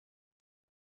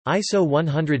ISO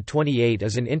 128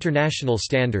 is an international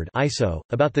standard (ISO)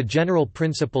 about the general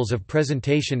principles of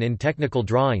presentation in technical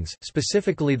drawings,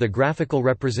 specifically the graphical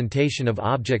representation of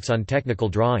objects on technical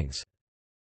drawings.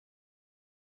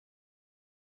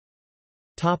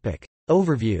 Topic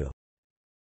Overview.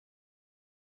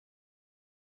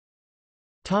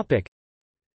 Topic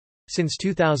Since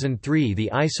 2003,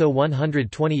 the ISO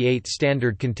 128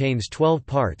 standard contains 12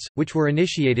 parts, which were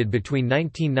initiated between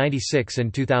 1996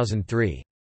 and 2003.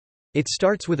 It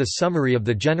starts with a summary of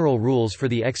the general rules for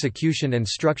the execution and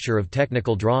structure of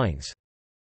technical drawings.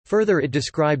 Further, it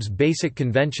describes basic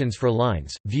conventions for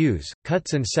lines, views,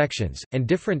 cuts and sections, and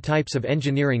different types of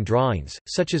engineering drawings,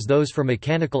 such as those for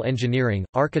mechanical engineering,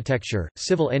 architecture,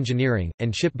 civil engineering,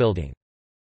 and shipbuilding.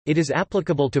 It is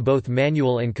applicable to both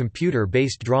manual and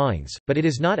computer-based drawings, but it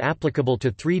is not applicable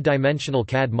to three-dimensional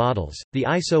CAD models. The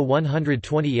ISO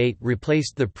 128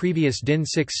 replaced the previous DIN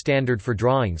 6 standard for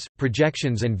drawings,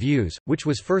 projections and views, which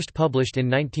was first published in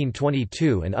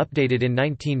 1922 and updated in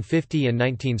 1950 and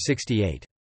 1968.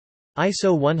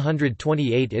 ISO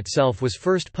 128 itself was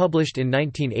first published in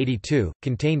 1982,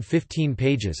 contained 15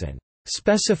 pages and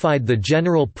specified the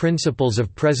general principles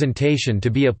of presentation to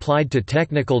be applied to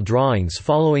technical drawings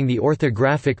following the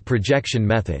orthographic projection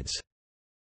methods.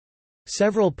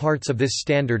 Several parts of this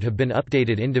standard have been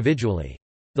updated individually.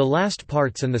 The last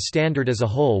parts and the standard as a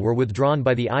whole were withdrawn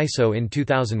by the ISO in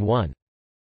 2001.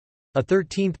 A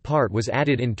 13th part was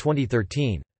added in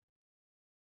 2013.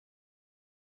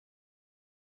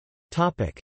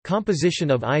 Topic: Composition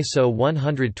of ISO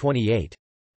 128.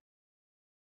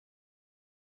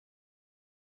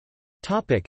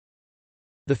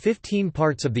 The 15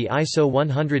 parts of the ISO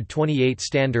 128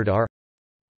 standard are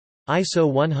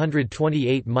ISO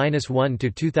 128-1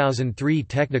 to 2003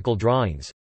 Technical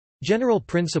Drawings. General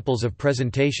Principles of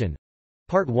Presentation.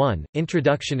 Part 1,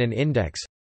 Introduction and Index.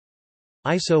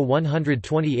 ISO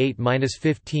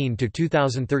 128-15 to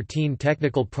 2013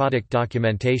 Technical Product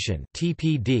Documentation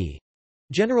 (TPD).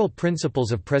 General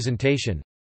Principles of Presentation.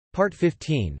 Part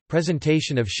 15,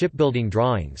 Presentation of Shipbuilding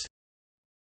Drawings.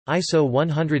 ISO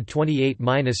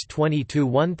 128-20 to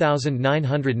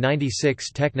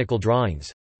 1996 Technical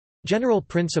Drawings. General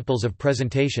Principles of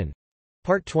Presentation.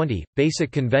 Part 20,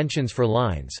 Basic Conventions for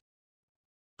Lines.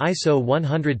 ISO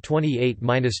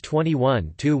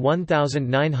 128-21 to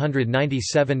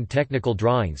 1997 Technical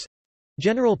Drawings.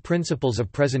 General Principles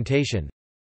of Presentation.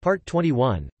 Part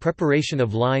 21, Preparation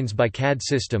of Lines by CAD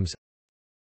Systems.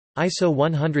 ISO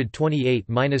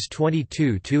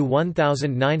 128-22 to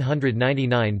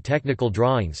 1999 Technical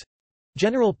Drawings.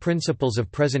 General Principles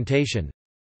of Presentation.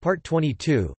 Part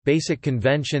 22, Basic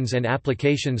Conventions and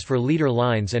Applications for Leader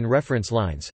Lines and Reference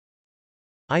Lines.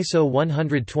 ISO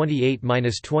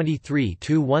 128-23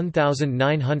 to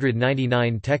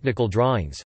 1999 Technical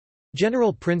Drawings.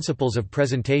 General Principles of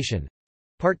Presentation.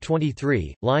 Part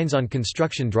 23, Lines on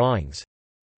Construction Drawings.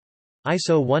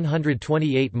 ISO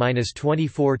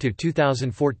 128-24 to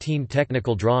 2014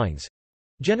 Technical Drawings.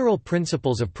 General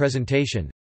Principles of Presentation.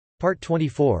 Part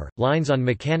 24, Lines on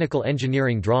Mechanical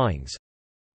Engineering Drawings.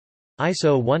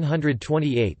 ISO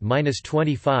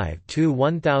 128-25 to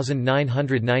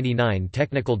 1999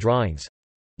 Technical Drawings.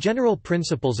 General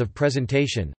Principles of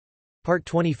Presentation. Part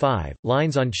 25,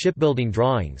 Lines on Shipbuilding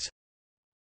Drawings.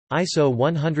 ISO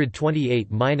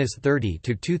 128-30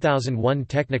 to 2001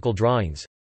 Technical Drawings.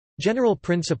 General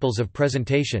Principles of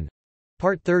Presentation.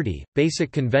 Part 30,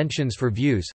 Basic Conventions for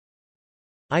Views.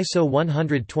 ISO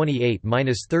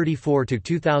 128-34 to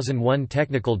 2001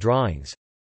 Technical Drawings.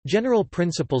 General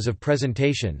Principles of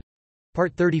Presentation.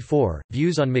 Part 34,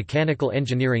 Views on Mechanical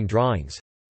Engineering Drawings.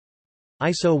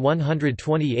 ISO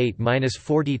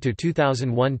 128-40 to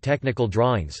 2001 Technical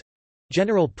Drawings.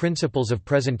 General Principles of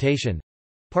Presentation.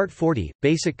 Part 40,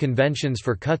 Basic Conventions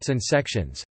for Cuts and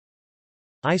Sections.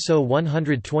 ISO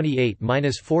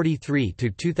 128-43 to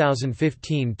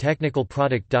 2015 Technical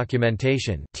Product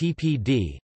Documentation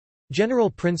 (TPD).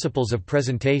 General Principles of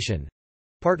Presentation.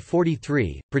 Part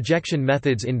 43, Projection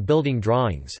Methods in Building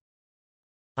Drawings.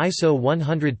 ISO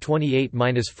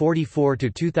 128-44 to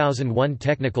 2001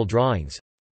 Technical Drawings.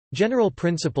 General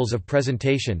Principles of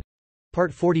Presentation.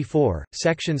 Part 44,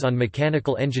 Sections on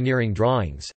Mechanical Engineering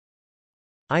Drawings.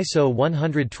 ISO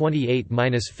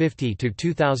 128-50 to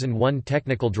 2001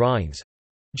 Technical Drawings.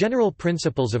 General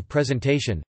Principles of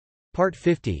Presentation. Part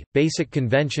 50, Basic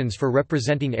Conventions for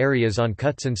Representing Areas on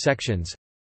Cuts and Sections.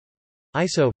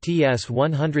 ISO TS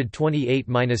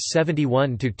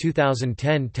 128-71 to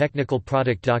 2010 Technical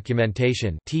Product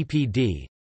Documentation (TPD).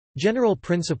 General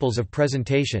Principles of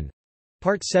Presentation.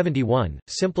 Part 71,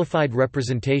 Simplified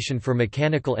Representation for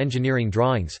Mechanical Engineering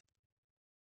Drawings.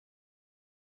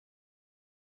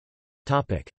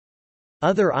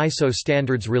 Other ISO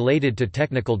standards related to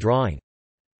technical drawing.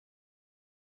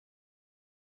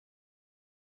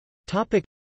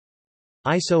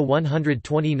 ISO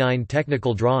 129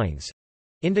 technical drawings.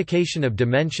 Indication of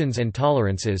dimensions and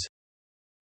tolerances.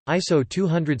 ISO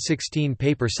 216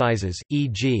 paper sizes,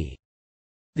 e.g.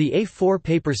 the A4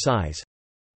 paper size.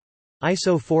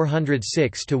 ISO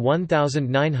 406 to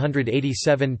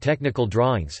 1987 technical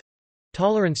drawings.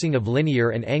 Tolerancing of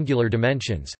linear and angular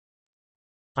dimensions.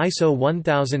 ISO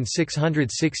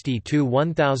 1660 to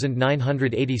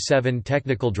 1987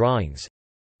 technical drawings.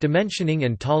 Dimensioning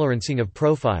and tolerancing of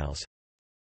profiles.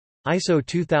 ISO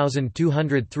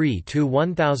 2203 to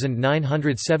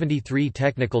 1973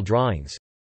 technical drawings.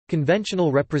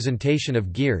 Conventional representation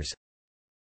of gears.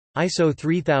 ISO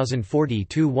 3040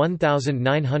 to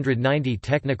 1990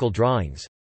 technical drawings.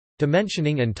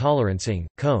 Dimensioning and tolerancing,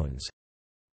 cones.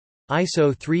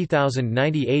 ISO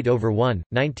 3098/1,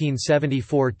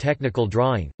 1974 technical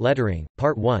drawing, lettering,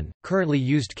 Part 1, currently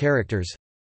used characters.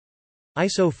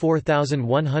 ISO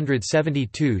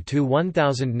 4172 to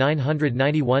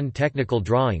 1991 technical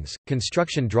drawings,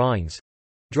 construction drawings.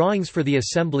 Drawings for the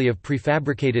assembly of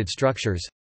prefabricated structures.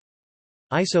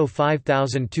 ISO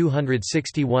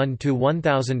 5261 to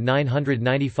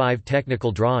 1995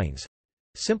 technical drawings.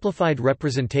 Simplified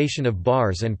representation of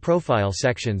bars and profile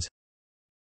sections.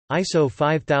 ISO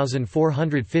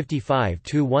 5455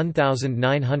 to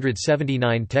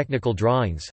 1979 technical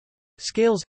drawings.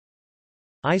 Scales.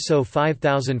 ISO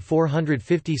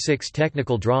 5456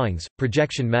 technical drawings,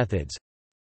 projection methods.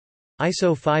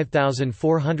 ISO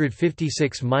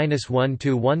 5456-1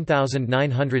 to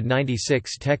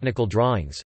 1996 technical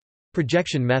drawings.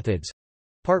 Projection methods.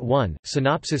 Part 1,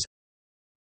 synopsis.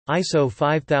 ISO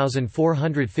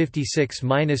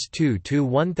 5456-2 to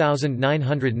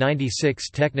 1996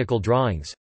 technical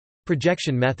drawings.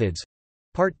 Projection methods.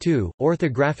 Part 2,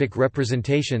 orthographic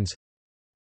representations.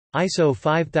 ISO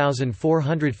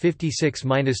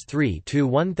 5456-3 to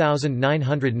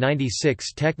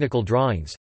 1996 technical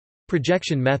drawings.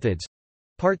 Projection methods.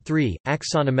 Part 3,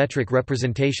 axonometric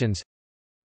representations.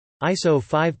 ISO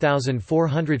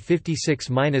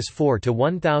 5456-4 to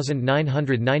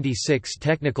 1996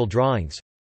 technical drawings.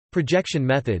 Projection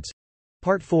methods.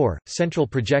 Part 4, central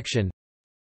projection.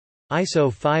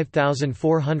 ISO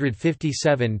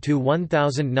 5457 to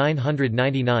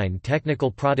 1999 technical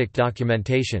product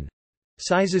documentation.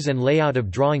 Sizes and layout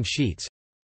of drawing sheets.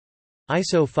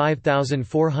 ISO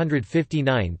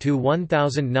 5459 to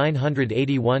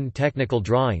 1981 technical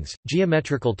drawings,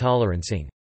 geometrical tolerancing.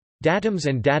 Datums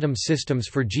and datum systems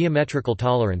for geometrical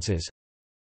tolerances.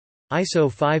 ISO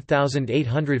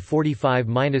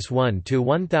 5845-1 to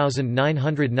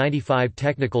 1995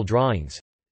 technical drawings.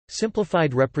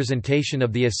 Simplified representation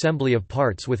of the assembly of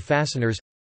parts with fasteners.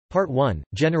 Part 1,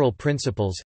 general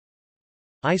principles.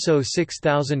 ISO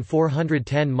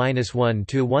 6410-1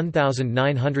 to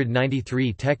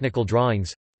 1993 technical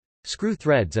drawings. Screw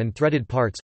threads and threaded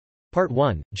parts. Part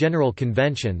 1, general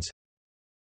conventions.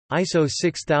 ISO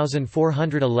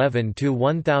 6411 to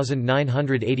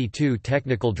 1982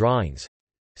 technical drawings.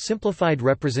 Simplified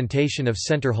representation of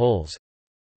center holes.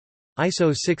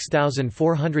 ISO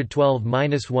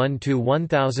 6412-1 to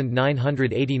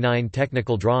 1989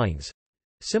 technical drawings.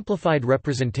 Simplified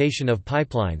representation of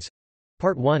pipelines.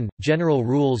 Part 1, general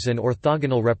rules and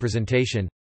orthogonal representation.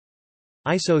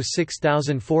 ISO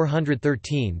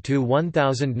 6413 to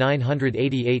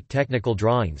 1988 technical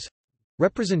drawings.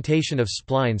 Representation of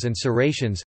splines and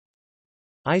serrations.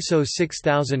 ISO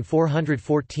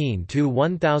 6414 to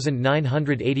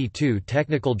 1982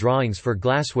 technical drawings for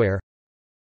glassware.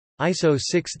 ISO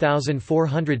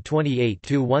 6428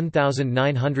 to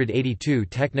 1982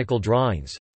 technical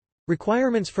drawings.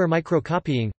 Requirements for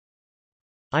microcopying.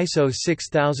 ISO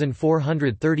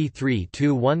 6433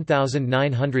 to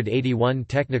 1981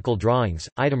 technical drawings,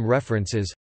 item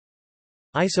references.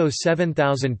 ISO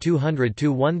 7200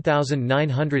 to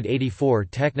 1984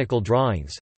 technical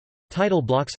drawings. Title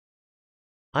blocks.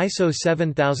 ISO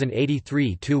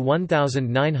 7083 to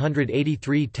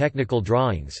 1983 technical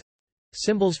drawings.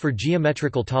 Symbols for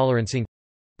geometrical tolerancing.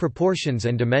 Proportions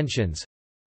and dimensions.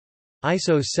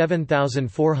 ISO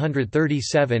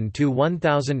 7437 to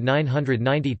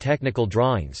 1990 technical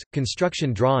drawings,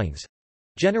 construction drawings.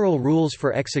 General rules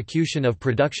for execution of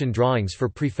production drawings for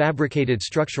prefabricated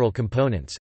structural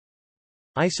components.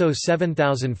 ISO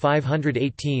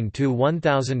 7518 to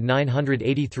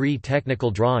 1983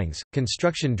 technical drawings,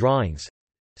 construction drawings.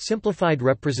 Simplified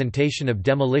representation of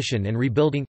demolition and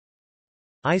rebuilding.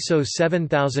 ISO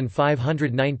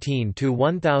 7519 to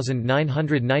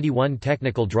 1991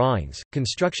 technical drawings,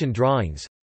 construction drawings.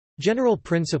 General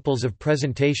Principles of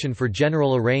Presentation for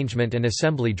General Arrangement and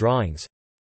Assembly Drawings.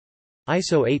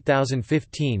 ISO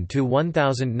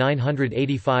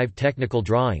 8015-1985 Technical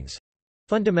Drawings.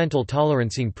 Fundamental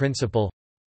Tolerancing Principle.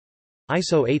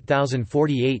 ISO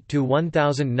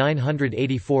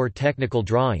 8048-1984 Technical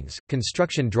Drawings,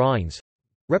 Construction Drawings.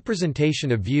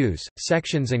 Representation of views,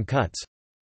 sections and cuts.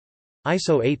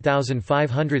 ISO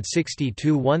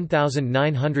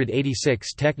 8560-1986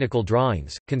 Technical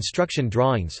Drawings, Construction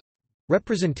Drawings.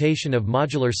 Representation of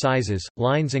modular sizes,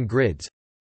 lines and grids.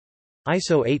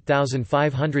 ISO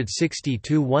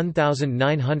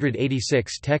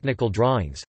 8560-1986 Technical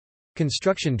Drawings.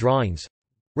 Construction Drawings.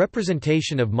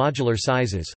 Representation of modular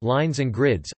sizes, lines and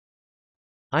grids.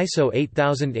 ISO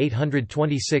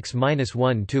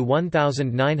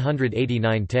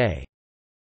 8826-1-1989 TE.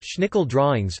 Schnickel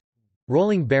Drawings.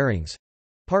 Rolling Bearings.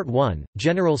 Part 1,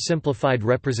 General Simplified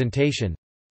Representation.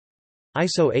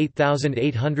 ISO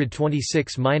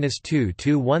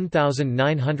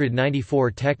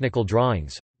 8826-2-1994 Technical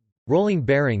Drawings. Rolling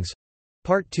Bearings.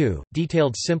 Part 2,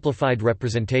 Detailed Simplified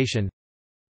Representation.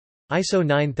 ISO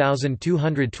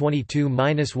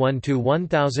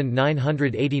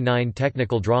 9222-1-1989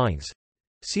 Technical Drawings.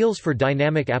 Seals for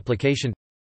Dynamic Application.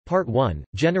 Part 1,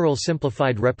 General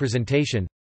Simplified Representation.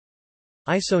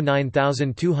 ISO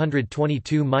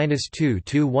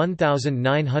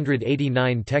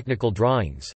 9222-2-1989 Technical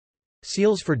Drawings.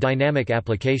 Seals for Dynamic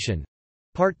Application.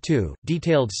 Part 2,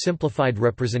 Detailed Simplified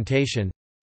Representation.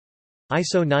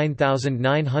 ISO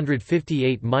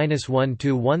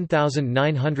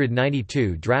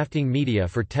 9958-1-1992 Drafting Media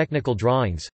for Technical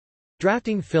Drawings.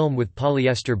 Drafting Film with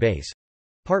Polyester Base.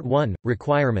 Part 1,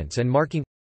 Requirements and Marking.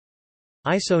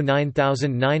 ISO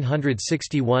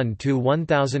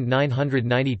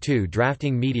 9961-1992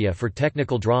 Drafting Media for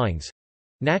Technical Drawings.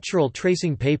 Natural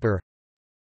Tracing Paper.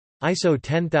 ISO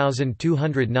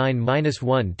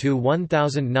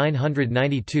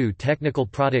 10209-1-1992 Technical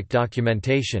Product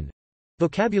Documentation.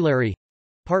 Vocabulary.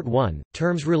 Part 1,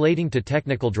 Terms relating to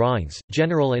technical drawings,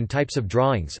 general and types of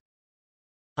drawings.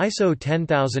 ISO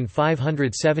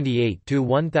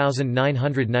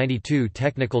 10578-1992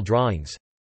 Technical Drawings.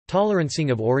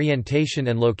 Tolerancing of orientation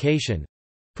and location.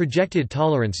 Projected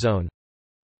tolerance zone.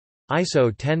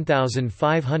 ISO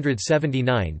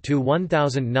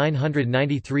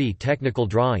 10579-1993 Technical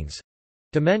Drawings.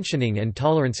 Dimensioning and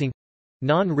tolerancing.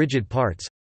 Non-rigid parts.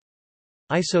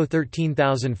 ISO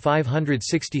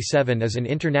 13567 is an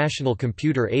international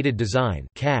computer-aided design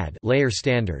 (CAD) layer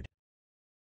standard.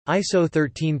 ISO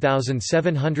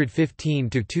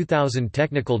 13715-2000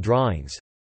 Technical Drawings.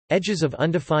 Edges of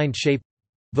undefined shape.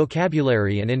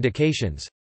 Vocabulary and indications.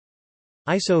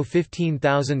 ISO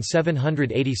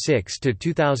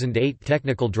 15786-2008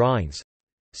 Technical Drawings.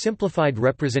 Simplified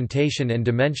representation and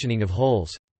dimensioning of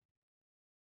holes.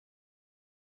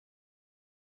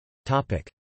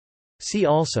 See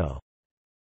also.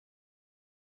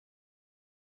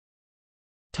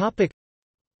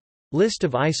 List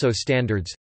of ISO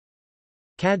standards.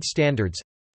 CAD standards.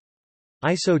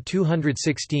 ISO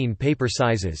 216 paper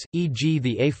sizes, e.g.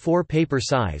 the A4 paper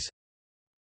size.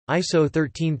 ISO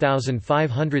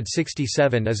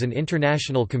 13567 is an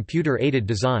international computer-aided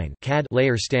design (CAD)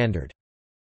 layer standard.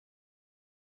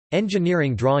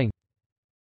 Engineering drawing.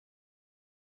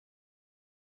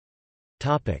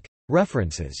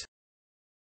 References.